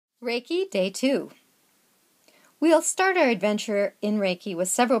Reiki Day 2. We'll start our adventure in Reiki with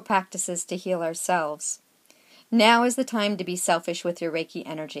several practices to heal ourselves. Now is the time to be selfish with your Reiki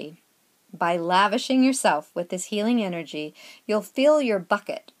energy. By lavishing yourself with this healing energy, you'll fill your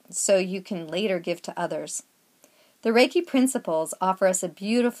bucket so you can later give to others. The Reiki principles offer us a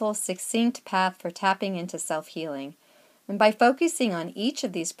beautiful, succinct path for tapping into self-healing. And by focusing on each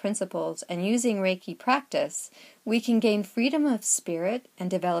of these principles and using Reiki practice, we can gain freedom of spirit and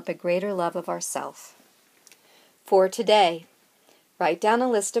develop a greater love of ourself. For today, write down a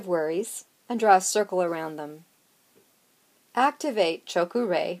list of worries and draw a circle around them. Activate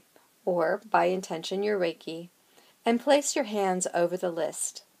Choku-rei, or by intention your Reiki, and place your hands over the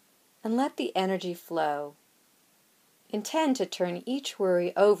list and let the energy flow. Intend to turn each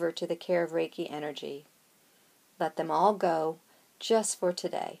worry over to the care of Reiki energy. Let them all go, just for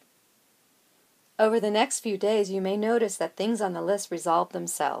today. Over the next few days, you may notice that things on the list resolve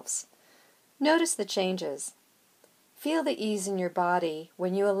themselves. Notice the changes. Feel the ease in your body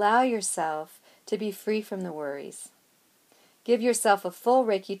when you allow yourself to be free from the worries. Give yourself a full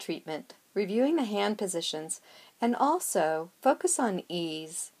Reiki treatment, reviewing the hand positions, and also focus on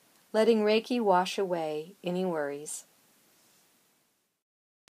ease, letting Reiki wash away any worries.